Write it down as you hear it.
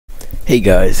Hey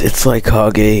guys, it's like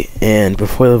Kage, and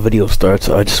before the video starts,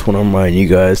 I just want to remind you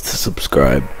guys to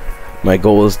subscribe. My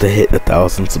goal is to hit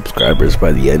 1,000 subscribers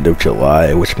by the end of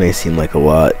July, which may seem like a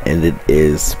lot, and it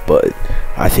is, but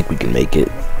I think we can make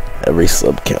it. Every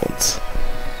sub counts.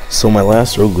 So my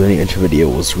last Rogue Lineage video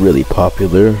was really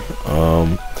popular.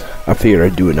 I figured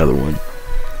I'd do another one.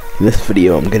 In this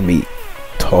video, I'm going to be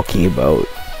talking about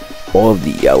all of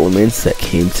the elements that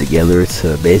came together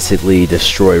to basically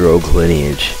destroy Rogue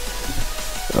Lineage.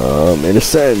 In a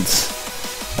sense,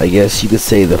 I guess you could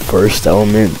say the first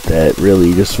element that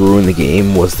really just ruined the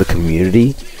game was the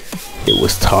community. It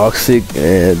was toxic,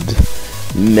 and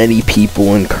many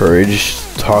people encouraged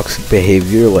toxic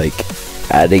behavior, like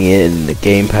adding in the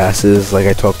game passes, like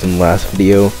I talked in the last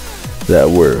video, that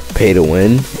were pay to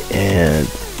win, and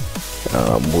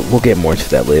we'll get more into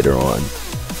that later on.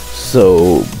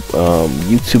 So,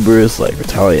 YouTubers like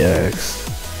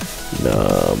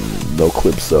lineage,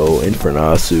 Calypso,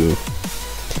 Infernasu,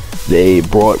 they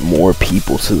brought more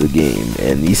people to the game,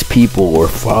 and these people were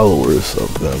followers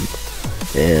of them.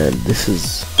 And this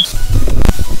is,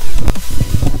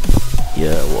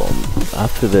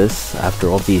 after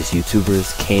all these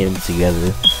YouTubers came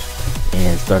together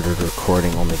and started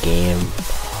recording on the game,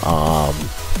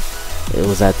 it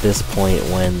was at this point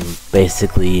when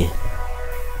basically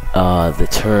the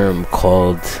term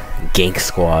called gank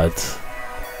squads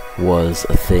was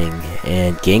a thing,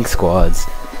 and gank squads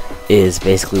is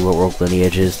basically what Rogue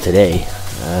Lineage is today.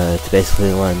 It's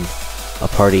basically when a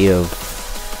party of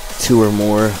 2 or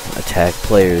more attack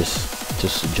players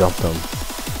just jump them,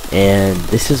 and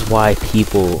this is why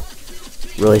people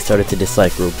really started to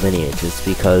dislike Rogue Lineage. It's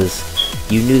because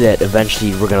you knew that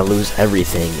eventually you were going to lose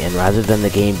everything, and rather than the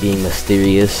game being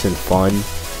mysterious and fun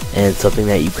and something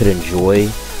that you could enjoy,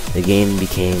 the game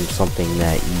became something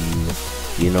that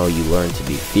you learned to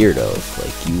be feared of.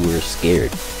 Like, you were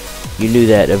scared. You knew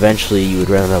that eventually you would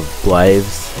run out of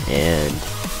lives, and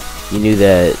you knew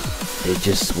that it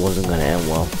just wasn't going to end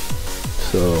well.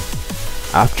 So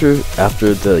after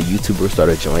the YouTubers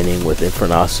started joining, with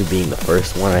Infernasu being the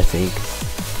first one, I think,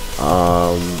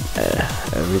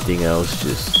 everything else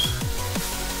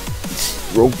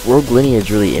Rogue Lineage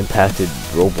really impacted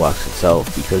Roblox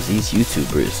itself, because these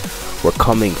YouTubers were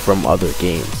coming from other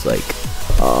games. Like,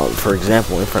 for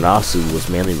example, Infernasu was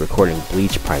mainly recording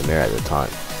Bleach Primera at the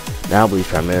time. Now Bleach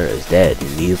Primera is dead,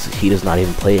 and he does not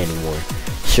even play anymore.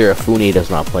 Shirafune does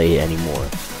not play anymore.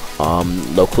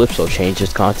 Calypso changed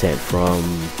his content from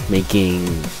making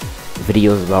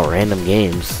videos about random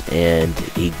games, and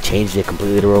he changed it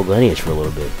completely to Rogue Lineage for a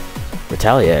little bit.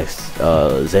 lineage,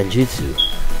 Zenjutsu.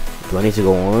 Do I need to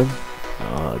go on?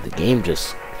 The game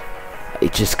just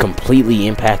completely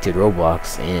impacted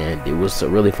Roblox, and it was a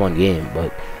really fun game.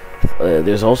 But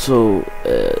there's also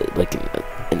like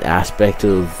an aspect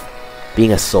of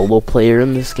being a solo player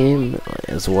in this game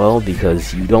as well,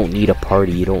 because you don't need a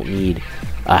party, you don't need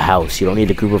a house, you don't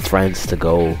need a group of friends to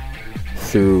go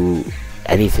through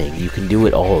anything. You can do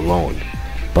it all alone,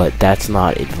 but that's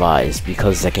not advised,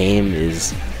 because the game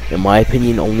is, in my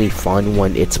opinion, only fun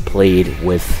when it's played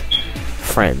with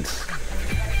friends.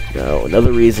 Now,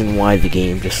 another reason why the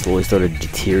game just slowly started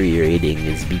deteriorating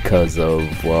is because of,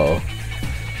 well,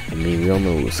 I mean, we don't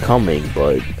know what's coming,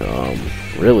 but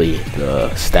really,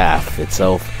 the staff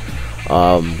itself,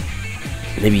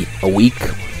 maybe a week,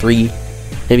 3,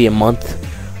 maybe a month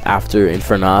after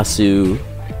Infernasu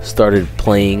started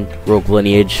playing Rogue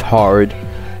Lineage hard,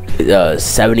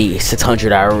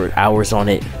 600 hours on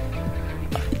it,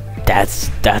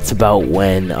 that's about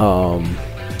when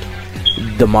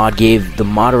the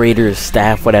moderator's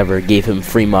staff, whatever, gave him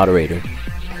free moderator.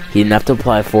 He didn't have to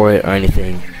apply for it or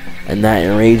anything, and that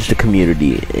enraged the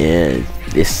community. And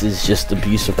this is just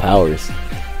abuse of powers,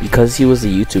 because he was a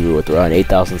YouTuber with around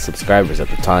 8,000 subscribers at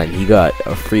the time. He got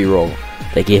a free role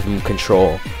that gave him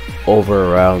control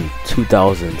over around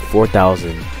 2,000,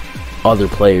 4,000 other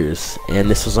players, and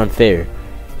this was unfair.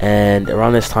 And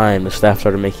around this time, the staff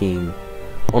started making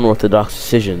unorthodox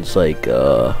decisions, like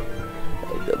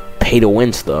pay to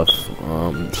win stuff,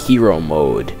 hero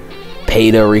mode,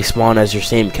 pay to respawn as your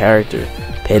same character,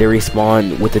 pay to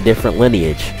respawn with a different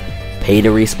lineage, pay to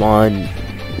respawn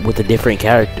with a different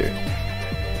character.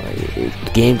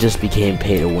 The game just became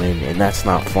pay to win, and that's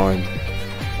not fun.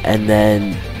 And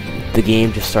then the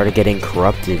game just started getting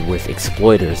corrupted with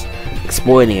exploiters,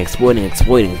 exploiting,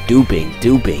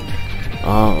 duping.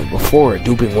 Before,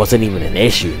 duping wasn't even an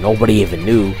issue. Nobody even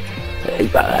knew.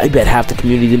 I bet half the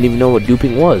community didn't even know what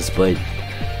duping was. But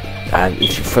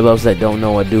for those that don't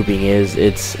know what duping is,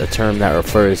 it's a term that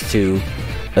refers to,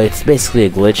 it's basically a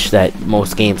glitch that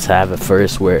most games have at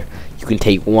first, where you can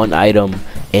take one item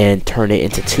and turn it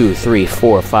into 2, 3,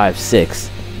 4, 5, 6.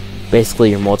 Basically,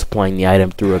 you're multiplying the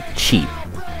item through a cheat.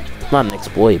 Not an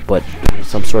exploit, but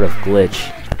some sort of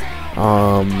glitch.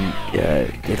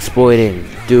 Exploiting,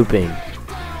 duping,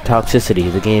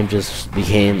 toxicity. The game just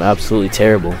became absolutely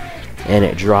terrible, and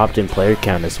it dropped in player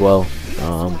count as well.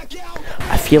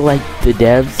 I feel like the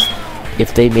devs,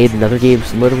 if they made another game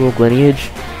similar to Rogue Lineage,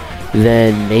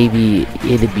 then maybe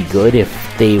it'd be good if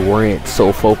they weren't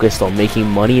so focused on making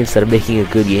money instead of making a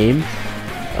good game.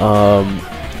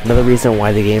 Another reason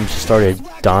why the game just started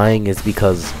dying is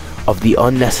because of the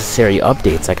unnecessary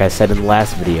updates, like I said in the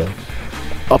last video.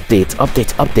 Updates.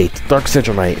 Dark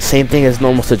Sigil Knight, same thing as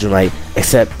normal Sigil Knight,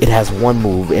 except it has one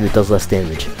move and it does less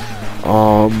damage.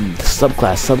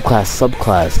 Subclass.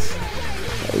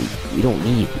 We don't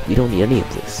need any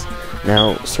of this.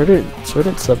 Now, certain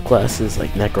subclasses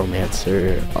like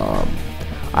Necromancer,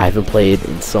 I haven't played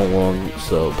in so long,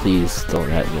 so please don't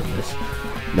at me on this.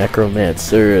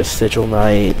 Necromancer, Sigil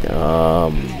Knight,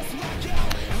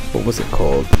 what was it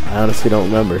called? I honestly don't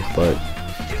remember, but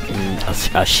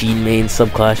Sheen main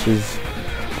subclasses,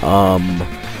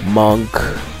 Monk,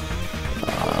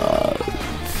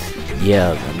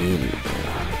 yeah, I mean,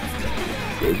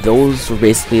 those were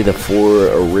basically the 4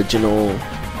 original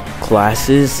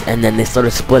classes, and then they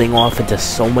started splitting off into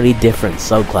so many different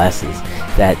subclasses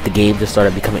that the game just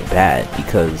started becoming bad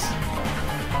because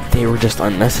they were just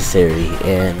unnecessary.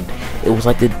 And it was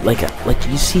like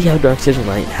you see how Dark Sigil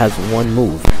Knight has one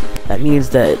move. That means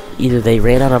that either they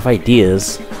ran out of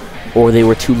ideas or they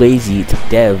were too lazy to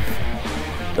dev,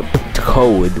 to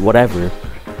code, whatever,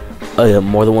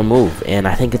 more than one move. And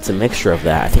I think it's a mixture of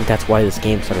that. I think that's why this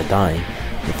game started dying.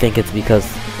 I think it's because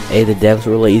A, the devs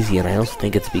were lazy, and I also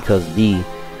think it's because B,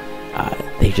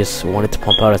 they just wanted to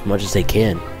pump out as much as they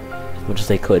can, as much as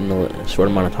they could in a short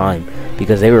amount of time,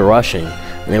 because they were rushing.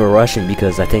 And they were rushing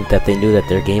because I think that they knew that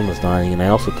their game was dying, and I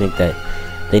also think that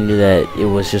they knew that it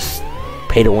was just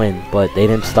pay to win, but they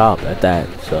didn't stop at that.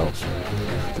 So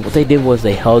what they did was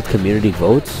they held community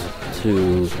votes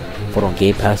to vote on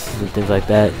game passes and things like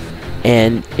that,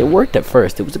 and it worked at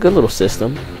first. It was a good little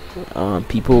system. The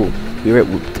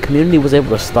community was able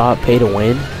to stop pay to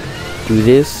win through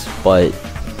this, but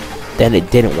then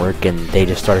it didn't work, and they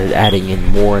just started adding in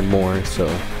more and more. So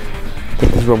I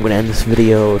think this is where I'm going to end this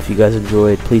video. If you guys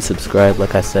enjoyed, please subscribe.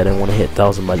 Like I said, I want to hit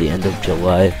 1,000 by the end of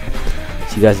July.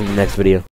 See you guys in the next video.